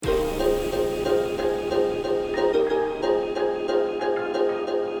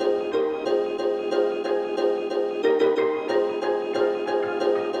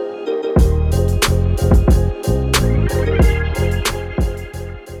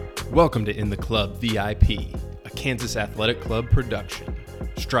Welcome to In the Club VIP, a Kansas Athletic Club production,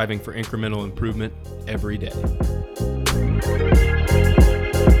 striving for incremental improvement every day.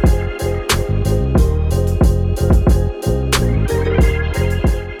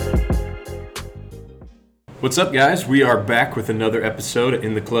 What's up, guys? We are back with another episode of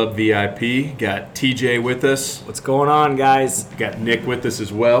In the Club VIP. Got TJ with us. What's going on, guys? Got Nick with us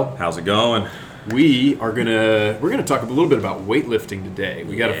as well. How's it going? We're gonna talk a little bit about weightlifting today.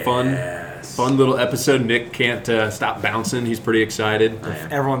 We got a fun little episode. Nick can't stop bouncing. He's pretty excited.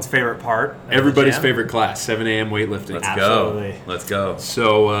 Everyone's favorite part. Everybody's favorite class, 7 a.m. weightlifting. Let's go.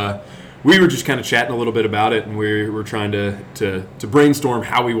 So we were just kind of chatting a little bit about it, and we were trying to brainstorm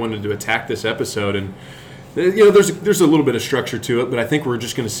how we wanted to attack this episode. And there's a little bit of structure to it, but I think we're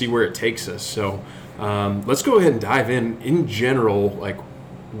just going to see where it takes us. So let's go ahead and dive in. In general, like,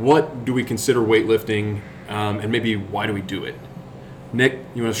 what do we consider weightlifting, and maybe why do we do it? Nick,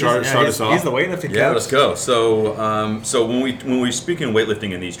 you want to start us off? He's the weightlifting coach. Yeah, let's go. So when we speak in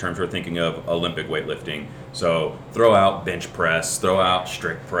weightlifting in these terms, we're thinking of Olympic weightlifting. So throw out bench press, throw out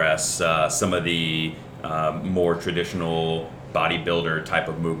strict press, some of the more traditional bodybuilder type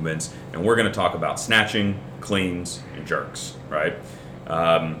of movements, and we're going to talk about snatching, cleans, and jerks, right?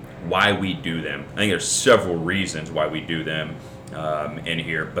 Why we do them. I think there's several reasons why we do them in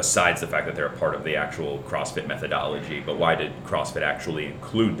here, besides the fact that they're a part of the actual CrossFit methodology. But why did CrossFit actually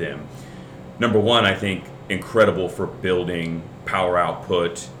include them? Number one, I think incredible for building power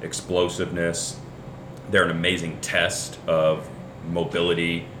output, explosiveness. They're an amazing test of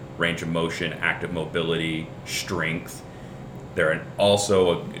mobility, range of motion, active mobility, strength. They're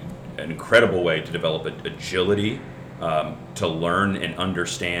also an incredible way to develop agility, to learn and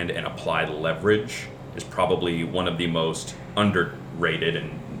understand and apply leverage is probably one of the most underrated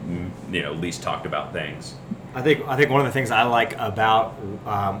and least talked about things. I think one of the things I like about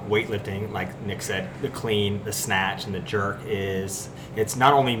weightlifting, like Nick said, the clean, the snatch, and the jerk, is it's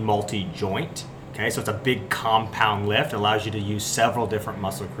not only multi-joint. Okay, so it's a big compound lift. It allows you to use several different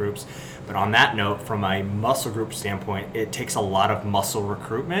muscle groups. But on that note, from a muscle group standpoint, it takes a lot of muscle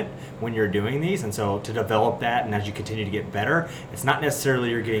recruitment when you're doing these. And so to develop that, and as you continue to get better, it's not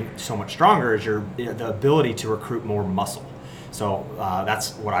necessarily you're getting so much stronger as the ability to recruit more muscle. So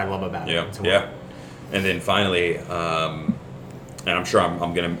that's what I love about it. Yeah. And then finally, and I'm sure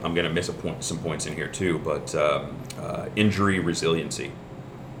I'm gonna miss some points in here too, but injury resiliency.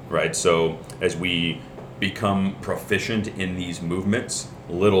 Right, so as we become proficient in these movements,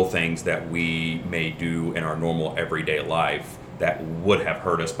 little things that we may do in our normal everyday life that would have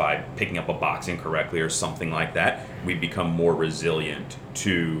hurt us by picking up a box incorrectly or something like that, we become more resilient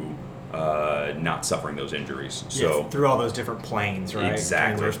to not suffering those injuries. So through all those different planes, right?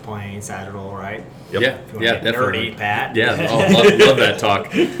 Exactly. Transverse plane, sagittal, right? Yep. Yeah, definitely. Nerdy, Pat. Yeah, love that talk.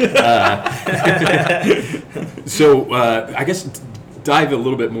 So I guess dive a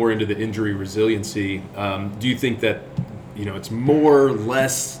little bit more into the injury resiliency. Do you think that it's more or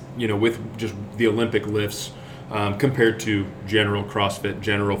less with just the Olympic lifts compared to general CrossFit,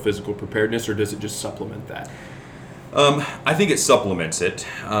 general physical preparedness, or does it just supplement that? I think it supplements it,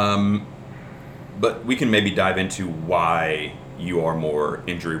 but we can maybe dive into why you are more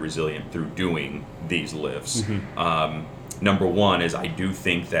injury resilient through doing these lifts. Mm-hmm. Number one is I do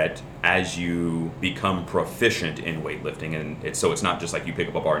think that as you become proficient in weightlifting, and it's not just like you pick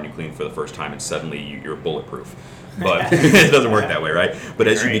up a bar and you clean for the first time and suddenly you're bulletproof, but it doesn't work that way, right? But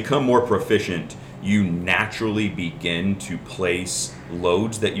as you become more proficient, you naturally begin to place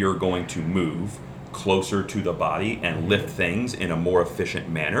loads that you're going to move closer to the body and lift things in a more efficient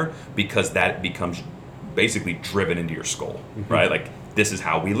manner, because that becomes basically driven into your skull, mm-hmm. right? Like, this is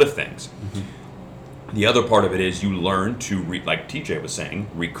how we lift things. Mm-hmm. The other part of it is you learn to, like TJ was saying,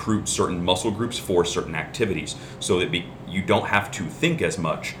 recruit certain muscle groups for certain activities, so that you don't have to think as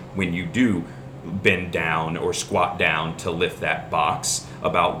much when you do bend down or squat down to lift that box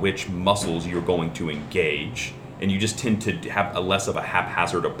about which muscles you're going to engage, and you just tend to have a less of a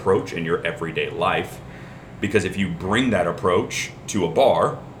haphazard approach in your everyday life, because if you bring that approach to a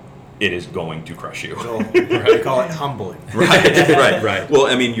bar, it is going to crush you. They call it humbling. Right. Well,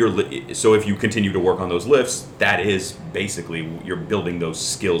 I mean, so if you continue to work on those lifts, that is basically you're building those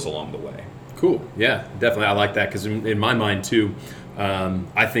skills along the way. Cool. Yeah, definitely. I like that, because in my mind too,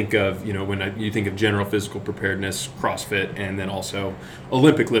 I think of when you think of general physical preparedness, CrossFit, and then also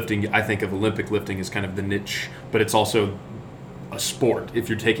Olympic lifting. I think of Olympic lifting as kind of the niche, but it's also a sport, if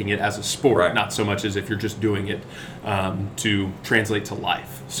you're taking it as a sport, Right. not so much as if you're just doing it to translate to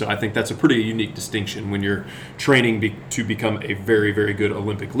life. So I think that's a pretty unique distinction when you're training to become a very, very good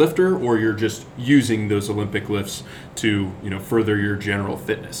Olympic lifter, or you're just using those Olympic lifts to, further your general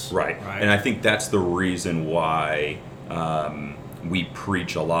fitness. Right. And I think that's the reason why we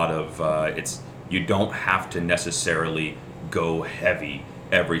preach a lot of you don't have to necessarily go heavy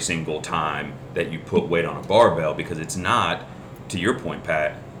every single time that you put weight on a barbell, because it's not, to your point,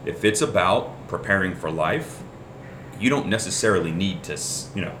 Pat, if it's about preparing for life, you don't necessarily need to,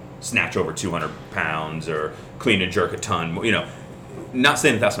 snatch over 200 pounds or clean and jerk a ton. Not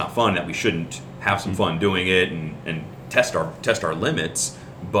saying that that's not fun, that we shouldn't have some fun doing it and test our limits.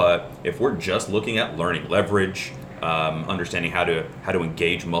 But if we're just looking at learning leverage, understanding how to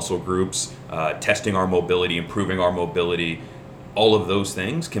engage muscle groups, testing our mobility, improving our mobility, all of those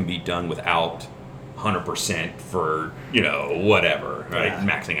things can be done without 100% for whatever, right? Yeah.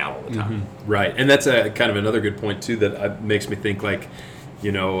 Maxing out all the time. Mm-hmm. Right, and that's a kind of another good point too that makes me think like,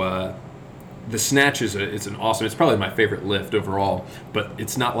 the snatch it's an awesome. It's probably my favorite lift overall, but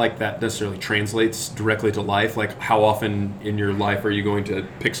it's not like that necessarily translates directly to life. Like, how often in your life are you going to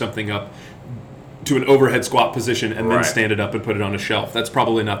pick something up to an overhead squat position and then Right. stand it up and put it on a shelf? That's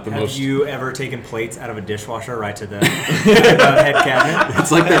probably not the most. Have you ever taken plates out of a dishwasher right to the head cabinet?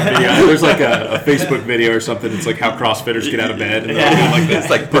 It's like that video. There's like a Facebook video or something. It's like how CrossFitters get out of bed. And they're doing like It's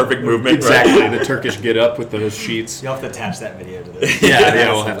like perfect movement. exactly the Turkish get up with those sheets. You'll have to attach that video to this.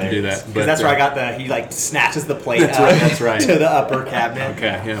 Yeah, we'll have to do that. Because that's where I got he like snatches the plate That's out right, that's right. to the upper cabinet.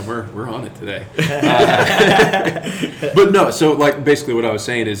 Okay, yeah, we're on it today. But no, so like basically what I was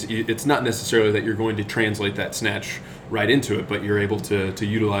saying is it's not necessarily that you're going to translate that snatch right into it, but you're able to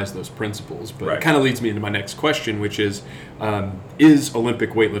utilize those principles. But Right. it kind of leads me into my next question, which is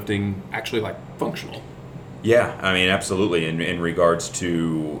Olympic weightlifting actually like functional? Yeah, I mean, absolutely. In regards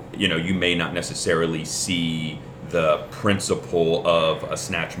to, you may not necessarily see the principle of a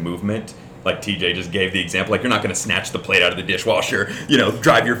snatch movement. Like TJ just gave the example, like you're not going to snatch the plate out of the dishwasher,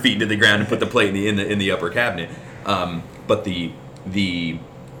 drive your feet into the ground and put the plate in the upper cabinet. But the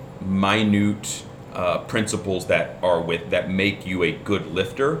minute principles that make you a good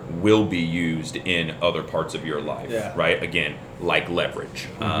lifter will be used in other parts of your life, Yeah. right? Again, like leverage.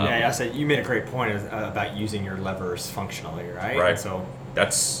 Yeah, I said you made a great point about using your levers functionally, right? Right. And so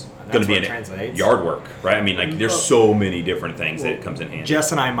That's That's going to be what an translates. yard work, right? I mean, like there's so many different things that comes in handy.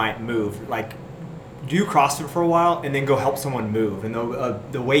 Jess and I might move, like do CrossFit for a while and then go help someone move. And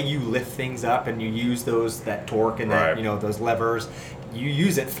the way you lift things up and you use that torque and that Right. those levers, you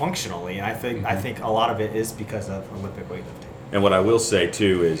use it functionally. And I think a lot of it is because of Olympic weightlifting. And what I will say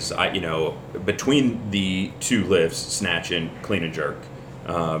too is, between the two lifts, snatch and clean and jerk,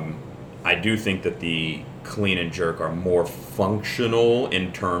 I do think that the clean and jerk are more functional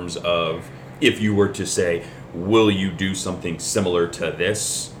in terms of, if you were to say, will you do something similar to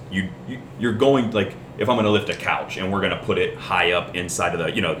this? You're going, like, if I'm going to lift a couch and we're going to put it high up inside of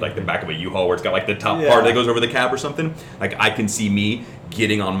the, like the back of a U-Haul where it's got like the top part that goes over the cab or something, like I can see me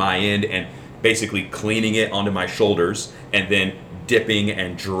getting on my end and basically cleaning it onto my shoulders and then dipping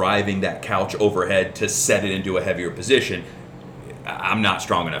and driving that couch overhead to set it into a heavier position. I'm not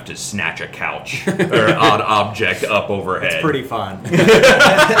strong enough to snatch a couch or an odd object up overhead. It's pretty fun. You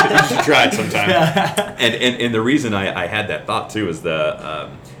should try it sometime. And the reason I had that thought too is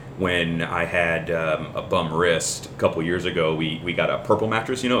when I had a bum wrist a couple years ago, we got a purple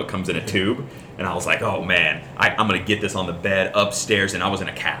mattress, it comes in a tube, and I was like, oh man, I'm gonna get this on the bed upstairs, and I was in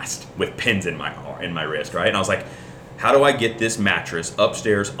a cast with pins in my wrist, right? And I was like, how do I get this mattress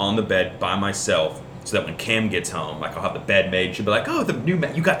upstairs on the bed by myself so that when Cam gets home, like I'll have the bed made, she'll be like, oh,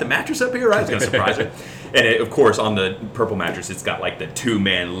 you got the mattress up here, right? I was gonna surprise her. And of course, on the purple mattress, it's got like the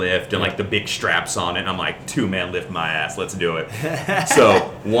 2-man lift and like the big straps on it. And I'm like, 2-man lift my ass, let's do it.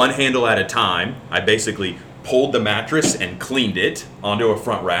 So one handle at a time, I basically pulled the mattress and cleaned it onto a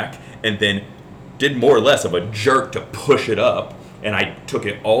front rack and then did more or less of a jerk to push it up. And I took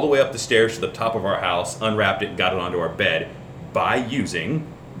it all the way up the stairs to the top of our house, unwrapped it, and got it onto our bed by using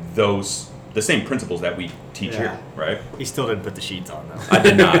the same principles that we teach here, right? He still didn't put the sheets on though. I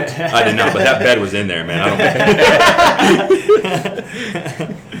did not, but that bed was in there, man.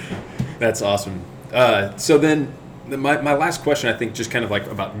 That's awesome. So then my last question, I think, just kind of like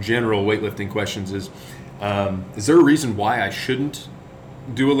about general weightlifting questions is there a reason why I shouldn't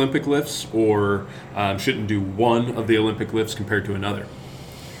do Olympic lifts or shouldn't do one of the Olympic lifts compared to another?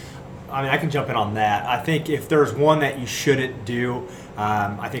 I mean, I can jump in on that. I think if there's one that you shouldn't do,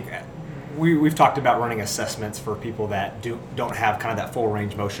 I think we've talked about running assessments for people that don't have kind of that full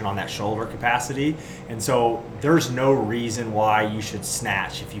range motion on that shoulder capacity. And so there's no reason why you should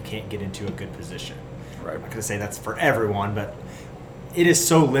snatch if you can't get into a good position. Right. I'm not going to say that's for everyone, but it is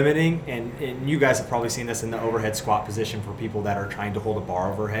so limiting, and you guys have probably seen this in the overhead squat position for people that are trying to hold a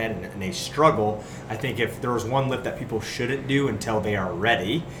bar overhead and they struggle. I think if there was one lift that people shouldn't do until they are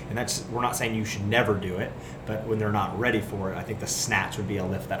ready, and we're not saying you should never do it, but when they're not ready for it, I think the snatch would be a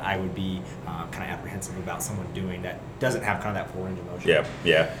lift that I would be kind of apprehensive about someone doing that doesn't have kind of that full range of motion.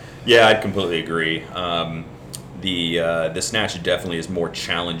 Yeah, I'd completely agree. The snatch definitely is more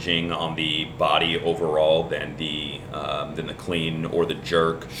challenging on the body overall than the clean or the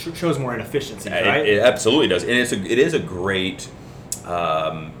jerk. Shows more inefficiency, right? It absolutely does, and it is a great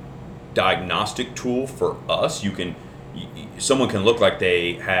diagnostic tool for us. Someone can look like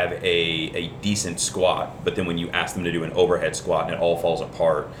they have a decent squat, but then when you ask them to do an overhead squat and it all falls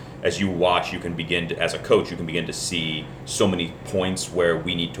apart, as you watch, you can begin to, as a coach, you can begin to see so many points where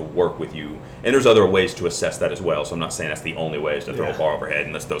we need to work with you. And there's other ways to assess that as well. So I'm not saying that's the only way is to throw a bar overhead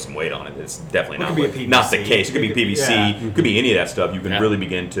and let's throw some weight on it. It's definitely not the case. It could be PVC, it could be any of that stuff. You can really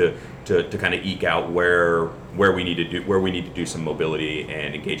begin to kind of eke out where we need to do some mobility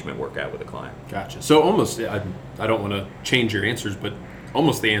and engagement workout with a client. Gotcha. So almost, I don't want to change your answers, but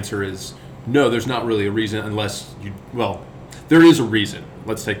almost the answer is no. There's not really a reason unless there is a reason.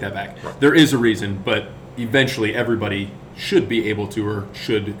 Let's take that back. Right. There is a reason, but eventually everybody should be able to or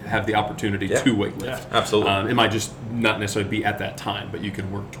should have the opportunity to weightlift. Yeah, absolutely. It might just not necessarily be at that time, but you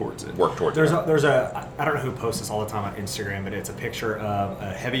can work towards it. There's a I don't know who posts this all the time on Instagram, but it's a picture of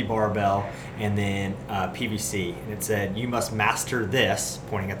a heavy barbell and then PVC, and it said you must master this,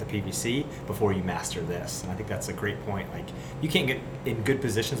 pointing at the PVC, before you master this. And I think that's a great point. Like, you can't get in good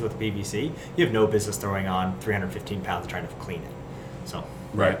positions with PVC. You have no business throwing on 315 pounds and trying to clean it. So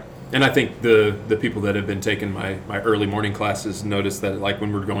right. And I think the people that have been taking my early morning classes notice that, like,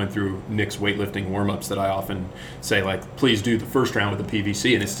 when we're going through Nick's weightlifting warm-ups, that I often say, like, please do the first round with the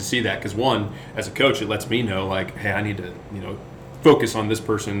PVC. And it's to see that because, one, as a coach, it lets me know, like, hey, I need to, focus on this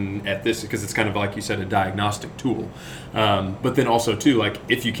person at this, because it's kind of, like you said, a diagnostic tool. But then also, too, like,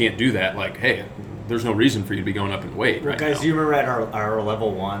 if you can't do that, like, hey, there's no reason for you to be going up in weight right guys, now. do you remember at our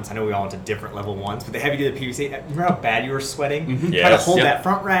level ones? I know we all went to different level ones, but they have you do the PVC. Remember how bad you were sweating? Mm-hmm. Trying to hold that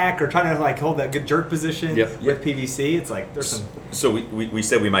front rack or trying to, like, hold that good jerk position with PVC. It's like there's some. So we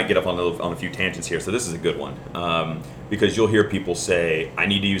said we might get up on a few tangents here. So this is a good one because you'll hear people say, I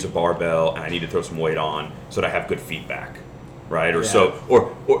need to use a barbell and I need to throw some weight on so that I have good feedback. Right, or so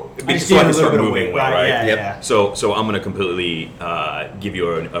I can start moving well, right? Yeah. So I'm going to completely give you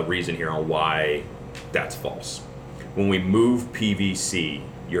a reason here on why that's false. When we move PVC,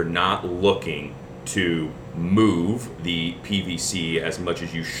 you're not looking to move the PVC as much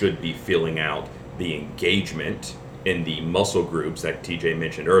as you should be filling out the engagement in the muscle groups that TJ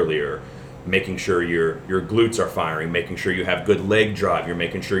mentioned earlier. Making sure your glutes are firing, making sure you have good leg drive, you're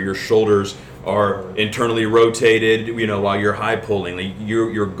making sure your shoulders are internally rotated, while you're high pulling. Like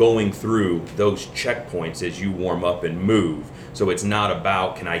you're going through those checkpoints as you warm up and move. So it's not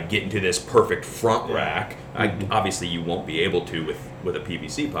about, can I get into this perfect front rack? Obviously you won't be able to with a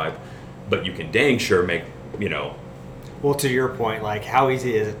PVC pipe, but you can dang sure make, Well, to your point, like, how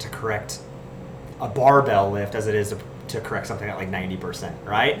easy is it to correct a barbell lift as it is to correct something at like 90%,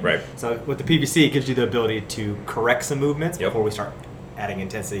 right? Right. So with the PVC, it gives you the ability to correct some movements before we start adding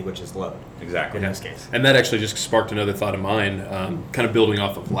intensity, which is load. Exactly. In this case. And that actually just sparked another thought of mine, kind of building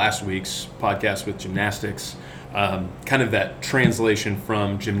off of last week's podcast with gymnastics, kind of that translation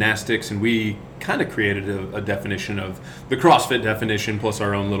from gymnastics, and we kind of created a definition of the CrossFit definition plus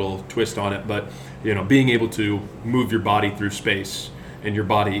our own little twist on it, but being able to move your body through space. And your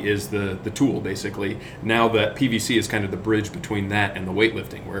body is the tool, basically. Now that PVC is kind of the bridge between that and the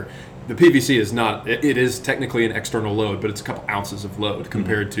weightlifting, where the PVC is not, it is technically an external load, but it's a couple ounces of load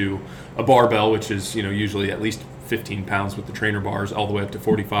compared to a barbell, which is usually at least 15 pounds with the trainer bars, all the way up to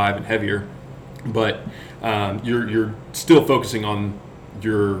 45 and heavier. But you're still focusing on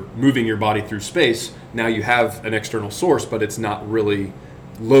moving your body through space. Now you have an external source, but it's not really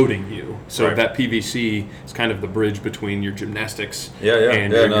loading you. So that PVC is kind of the bridge between your gymnastics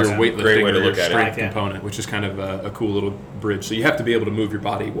and your weightlifting or your strength component, which is kind of a cool little bridge. So you have to be able to move your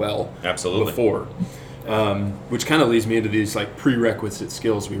body well before. Which kind of leads me into these like prerequisite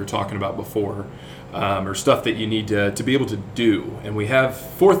skills we were talking about before, or stuff that you need to be able to do. And we have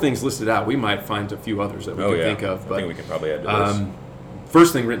 4 things listed out. We might find a few others that we can think of. But I think we can probably add to this.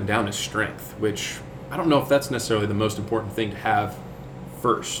 First thing written down is strength, which I don't know if that's necessarily the most important thing to have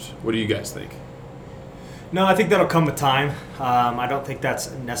first. What do you guys think? No, I think that'll come with time. I don't think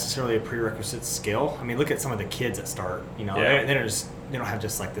that's necessarily a prerequisite skill. I mean, look at some of the kids that start. You know, Yeah. they don't have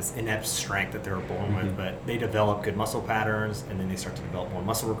just like this inept strength that they were born with, but they develop good muscle patterns, and then they start to develop more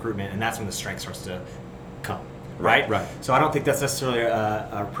muscle recruitment, and that's when the strength starts to come. Right. So I don't think that's necessarily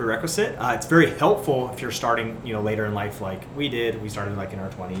a prerequisite. It's very helpful if you're starting, later in life, like we did. We started like in our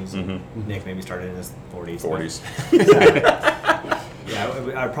 20s. Nick maybe started in his 40s. Yeah,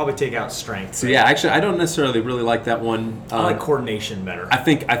 I'd probably take out strength. So yeah, actually, I don't necessarily really like that one. I like coordination better. I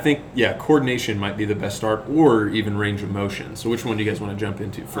think coordination might be the best start, or even range of motion. So which one do you guys want to jump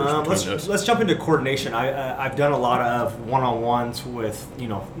into first? Let's jump into coordination. I've done a lot of one-on-ones with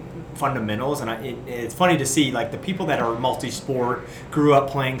fundamentals, and it's funny to see like the people that are multi-sport, grew up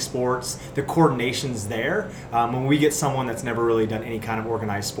playing sports, the coordination's there. When we get someone that's never really done any kind of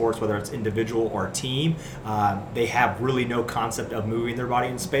organized sports, whether it's individual or team, they have really no concept of moving their body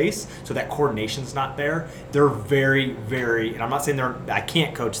in space, so that coordination's not there. They're very, very, and I'm not saying I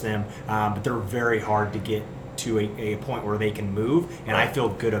can't coach them, but they're very hard to get to a point where they can move, and I feel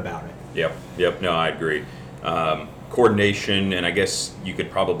good about it. Yep. No, I agree. Coordination, and I guess you could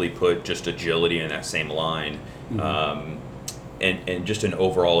probably put just agility in that same line, and just an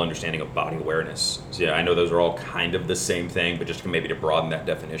overall understanding of body awareness. So yeah, I know those are all kind of the same thing, but just maybe to broaden that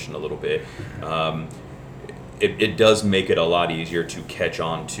definition a little bit. It does make it a lot easier to catch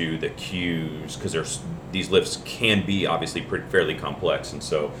on to the cues, because these lifts can be obviously fairly complex, and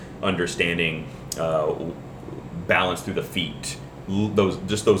so understanding balance through the feet,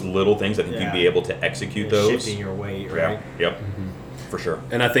 those little things, I think you'd be able to execute those. Shifting your weight, right? Yep. For sure.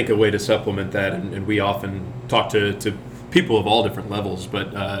 And I think a way to supplement that, and we often talk to people of all different levels,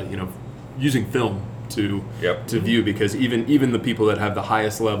 but using film to view, because even the people that have the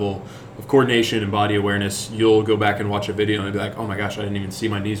highest level of coordination and body awareness, you'll go back and watch a video and be like, oh my gosh, I didn't even see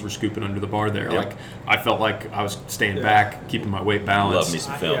my knees were scooping under the bar there. Like I felt like I was staying back, keeping my weight balanced. Love me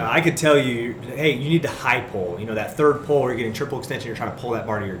some film. I could tell you, hey, you need to high pull. That third pull where you're getting triple extension, you're trying to pull that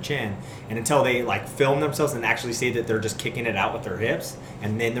bar to your chin, and until they like film themselves and actually say that they're just kicking it out with their hips,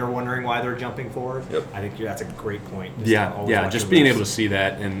 and then they're wondering why they're jumping forward. I think that's a great point. Just being able to see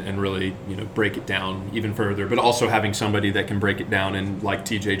that and really break it down even further, but also having somebody that can break it down, and like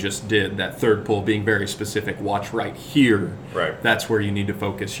TJ just did, that third pull being very specific, watch right here. Right. That's where you need to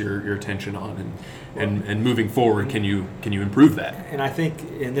focus your attention on, and moving forward, can you improve that? And I think,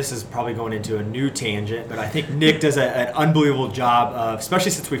 and this is probably going into a new tangent, but I think Nick does an unbelievable job of,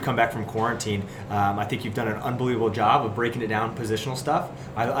 especially since we've come back from quarantine, I think you've done an unbelievable job of breaking it down, positional stuff.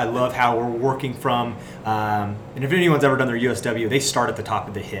 I love how we're working from, and if anyone's ever done their USW, they start at the top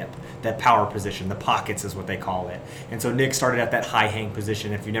of the hip, that power position, the pockets is what they call it. And so Nick started at that high hang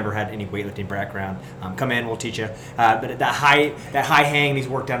position. If you've never had any weightlifting background, come in, we'll teach you. But at that high hang, he's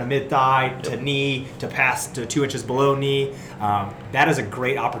worked down to mid thigh, to knee, to pass to 2 inches below knee. That is a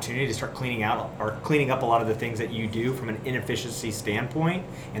great opportunity to start cleaning up a lot of the things that you do from an inefficiency standpoint,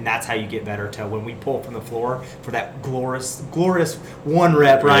 and that's how you get better. To when we pull from the floor for that glorious one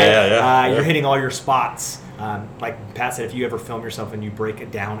rep, right? You're hitting all your spots. Like Pat said, if you ever film yourself and you break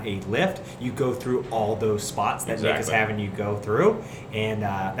it down a lift, you go through all those spots that Nick is having you go through, and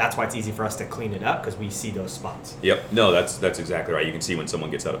that's why it's easy for us to clean it up, because we see those spots. Yep. No, that's exactly right. You can see when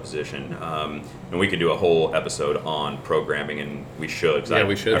someone gets out of position, and we could do a whole episode on programming, and we should.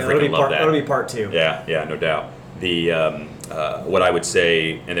 We should. I freaking love that. That'll be part 2. Yeah, no doubt. The what I would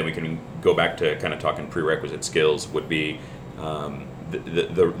say, and then we can go back to kind of talking prerequisite skills, would be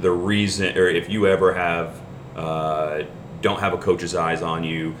the reason, or if you ever have don't have a coach's eyes on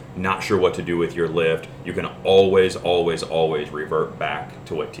you, not sure what to do with your lift, you can always revert back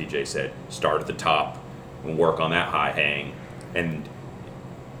to what TJ said. Start at the top and work on that high hang, and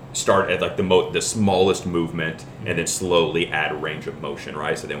start at like the smallest movement, and then slowly add range of motion,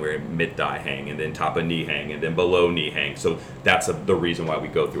 right? So then we're in mid thigh hang, and then top of knee hang, and then below knee hang. So that's the reason why we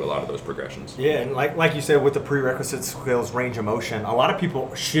go through a lot of those progressions. Yeah, and like you said, with the prerequisite skills, range of motion, a lot of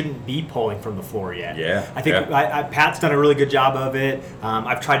people shouldn't be pulling from the floor yet. Yeah, I think Pat's done a really good job of it.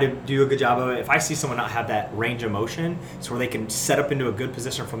 I've tried to do a good job of it. If I see someone not have that range of motion, so where they can set up into a good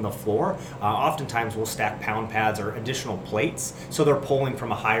position from the floor, oftentimes we'll stack pound pads or additional plates, so they're pulling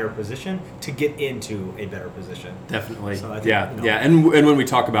from a higher position to get into a better position. Definitely. So I think, and when we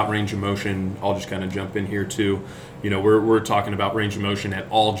talk about range of motion, I'll just kind of jump in here too. We're talking about range of motion at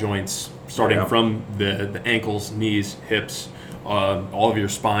all joints, starting from the ankles, knees, hips, all of your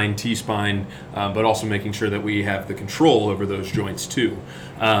spine, T-spine, but also making sure that we have the control over those joints too.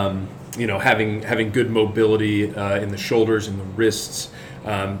 Having good mobility in the shoulders and the wrists,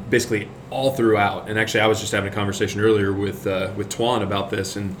 basically all throughout. And actually, I was just having a conversation earlier with Twan about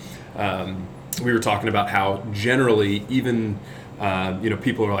this, and we were talking about how generally even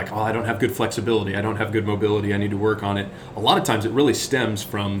people are like, oh, I don't have good flexibility, I don't have good mobility, I need to work on it. A lot of times it really stems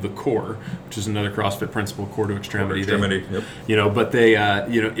from the core, which is another CrossFit principle, core to extremity. Yep. But they,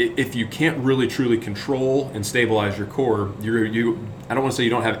 if you can't really truly control and stabilize your core, I don't want to say you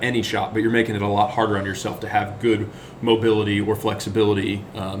don't have any shot, but you're making it a lot harder on yourself to have good mobility or flexibility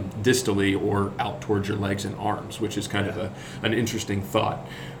distally or out towards your legs and arms, which is kind of an interesting thought.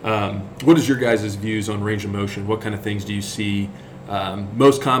 What is your guys' views on range of motion? What kind of things do you see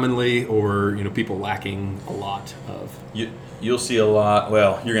most commonly, or people lacking a lot of? You'll see a lot.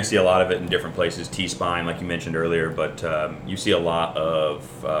 Well, you're going to see a lot of it in different places. T-spine, like you mentioned earlier, but you see a lot of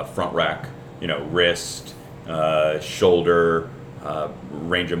front rack, wrist, shoulder,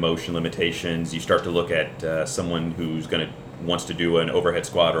 range of motion limitations. You start to look at someone who's wants to do an overhead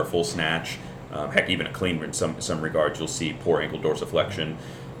squat or a full snatch. Heck, even a clean in some regards, you'll see poor ankle dorsiflexion.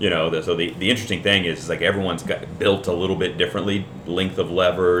 So the interesting thing is like everyone's got built a little bit differently, length of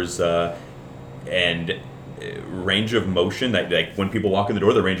levers, and range of motion. That like when people walk in the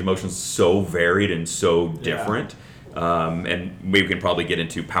door, the range of motion is so varied and so different. And maybe we can probably get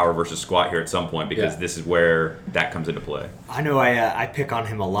into power versus squat here at some point, because this is where that comes into play. I know I pick on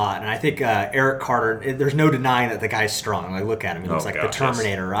him a lot, and I think Eric Carter, there's no denying that the guy's strong. I look at him, he looks like the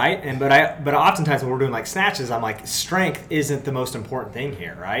Terminator, right? And but oftentimes when we're doing like snatches, I'm like, strength isn't the most important thing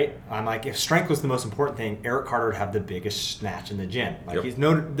here, right? I'm like, if strength was the most important thing, Eric Carter would have the biggest snatch in the gym. Like there's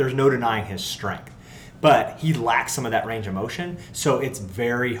no denying his strength. But he lacks some of that range of motion, so it's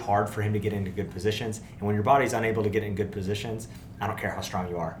very hard for him to get into good positions. And when your body's unable to get in good positions, I don't care how strong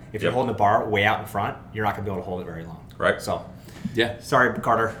you are. If you're holding the bar way out in front, you're not going to be able to hold it very long. Right. So, sorry,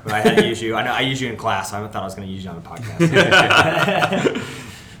 Carter, but I had to use you. I know I use you in class, so I thought I was going to use you on the podcast.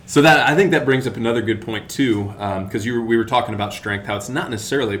 So I think that brings up another good point too, because we were talking about strength, how it's not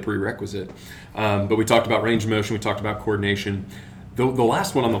necessarily a prerequisite, but we talked about range of motion, we talked about coordination. The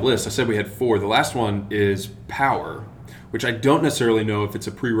last one on the list, I said we had 4. The last one is power, which I don't necessarily know if it's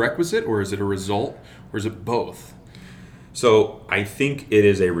a prerequisite or is it a result or is it both? So I think it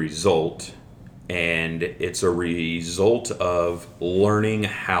is a result, and it's a result of learning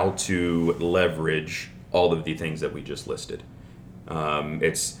how to leverage all of the things that we just listed.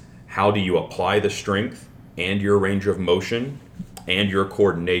 It's how do you apply the strength and your range of motion and your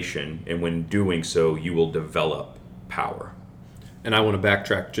coordination, and when doing so, you will develop power. And I want to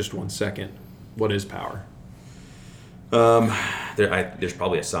backtrack just 1 second. What is power? There's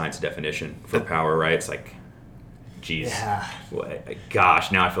probably a science definition for power, right? It's like, geez,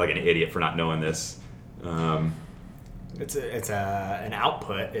 gosh, now I feel like an idiot for not knowing this. It's an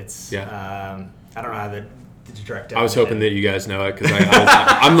output. It's I don't know how the direct. I was hoping that you guys know it, because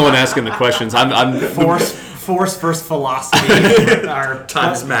I'm the one asking the questions. I'm force versus velocity or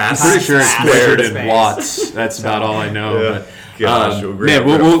times mass. I'm pretty sure it's measured in watts. That's about all I know. Yeah. But, gosh,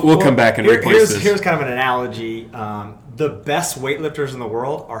 we'll come back and replace this. Here's kind of an analogy. The best weightlifters in the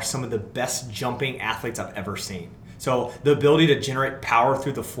world are some of the best jumping athletes I've ever seen. So the ability to generate power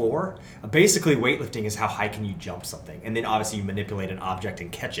through the floor, basically weightlifting is how high can you jump something. And then obviously you manipulate an object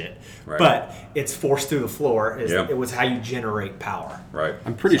and catch it. Right. But it's force through the floor. It was how you generate power. Right.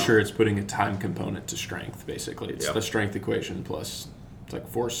 I'm pretty sure it's putting a time component to strength, basically. It's the strength equation plus like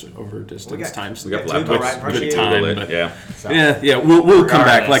force over distance times. We got time. But yeah. We'll come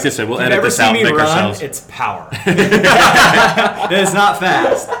back. Like I said, we'll edit this out and make ourselves. It's power. It's not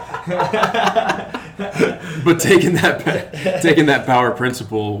fast. But taking that power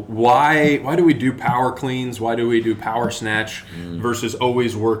principle, why do we do power cleans? Why do we do power snatch versus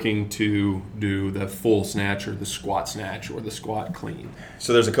always working to do the full snatch or the squat snatch or the squat clean?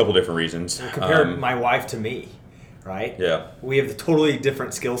 So there's a couple different reasons. Compare my wife to me, right? Yeah. We have totally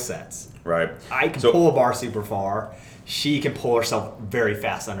different skill sets. Right. I can pull a bar super far. She can pull herself very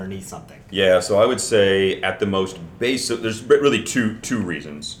fast underneath something. Yeah, so I would say at the most basic, there's really two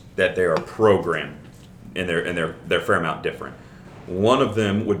reasons that they are programmed, and they're fair amount different. One of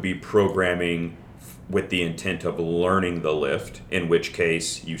them would be programming with the intent of learning the lift, in which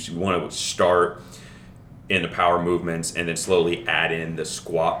case you want to start in the power movements and then slowly add in the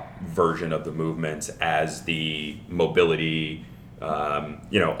squat version of the movements as the mobility,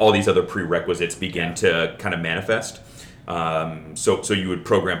 all these other prerequisites begin to kind of manifest. So you would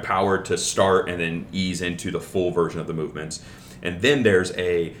program power to start and then ease into the full version of the movements. And then there's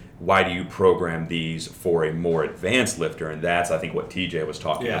why do you program these for a more advanced lifter? And that's, I think, what TJ was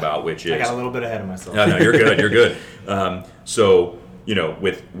talking about, which is... I got a little bit ahead of myself. No, you're good, you're good. So,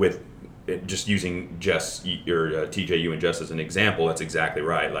 with just using Jess, your TJ, you and Jess as an example, that's exactly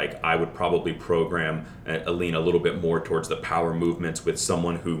right. Like, I would probably program lean a little bit more towards the power movements with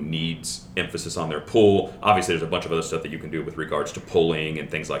someone who needs emphasis on their pull. Obviously, there's a bunch of other stuff that you can do with regards to pulling and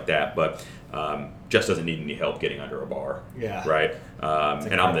things like that, but Jess doesn't need any help getting under a bar. Yeah. Right?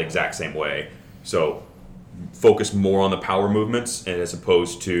 And I'm the exact same way. So focus more on the power movements, and as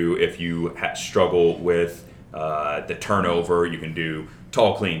opposed to if you struggle with the turnover, you can do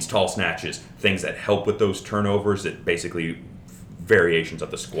tall cleans, tall snatches, things that help with those turnovers, that basically variations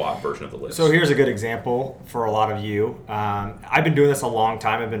of the squat version of the lifts. So here's a good example for a lot of you. I've been doing this a long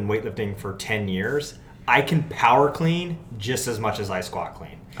time. I've been weightlifting for 10 years. I can power clean just as much as I squat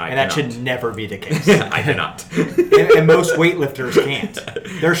clean. That should never be the case. I cannot. and most weightlifters can't.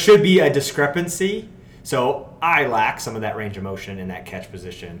 There should be a discrepancy. So I lack some of that range of motion in that catch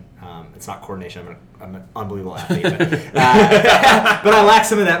position. It's not coordination. I'm an unbelievable athlete. But, but I lack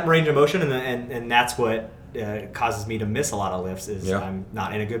some of that range of motion, and that's what causes me to miss a lot of lifts is I'm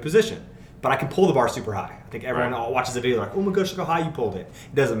not in a good position. But I can pull the bar super high. I think everyone watches the video like, oh my gosh, look how high you pulled it.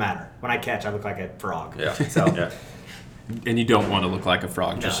 It doesn't matter. When I catch, I look like a frog. Yeah. So. Yeah. And you don't want to look like a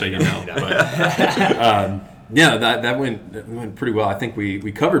frog, just so you know. But, yeah, that went pretty well. I think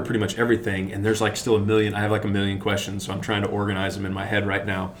we covered pretty much everything, and there's like still a million. I have like a million questions, so I'm trying to organize them in my head right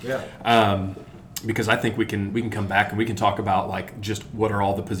now. Yeah. Because I think we can come back and we can talk about like just what are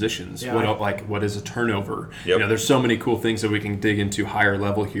all the positions, what is a turnover. Yep. There's so many cool things that we can dig into higher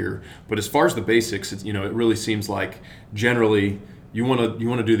level here. But as far as the basics, it really seems like generally you want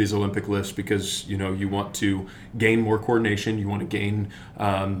to do these Olympic lifts because you want to gain more coordination. You want to gain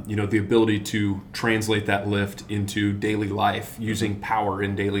the ability to translate that lift into daily life, using power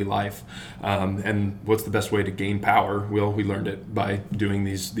in daily life. And what's the best way to gain power? Well, we learned it by doing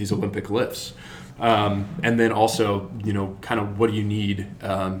these Olympic lifts. And then also, kind of what do you need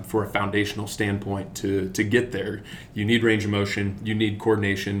for a foundational standpoint to get there? You need range of motion. You need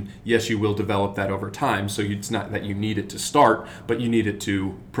coordination. Yes, you will develop that over time. So it's not that you need it to start, but you need it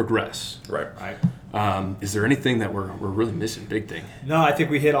to progress. Right. Is there anything that we're really missing? Big thing. No, I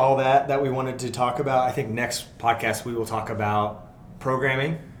think we hit all that we wanted to talk about. I think next podcast we will talk about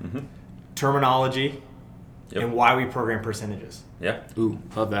programming, terminology, and why we program percentages. Yeah. Ooh,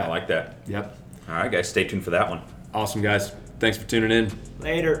 love that. I like that. Yep. All right, guys, stay tuned for that one. Awesome, guys. Thanks for tuning in.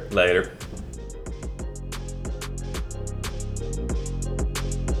 Later.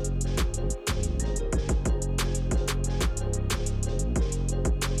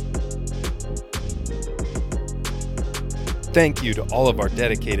 Thank you to all of our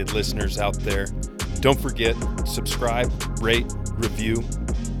dedicated listeners out there. Don't forget, subscribe, rate, review.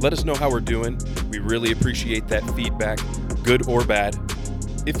 Let us know how we're doing. We really appreciate that feedback, good or bad.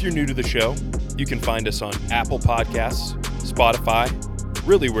 If you're new to the show, you can find us on Apple Podcasts, Spotify,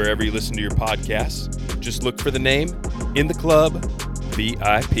 really wherever you listen to your podcasts. Just look for the name In the Club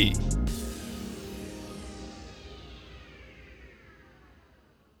VIP.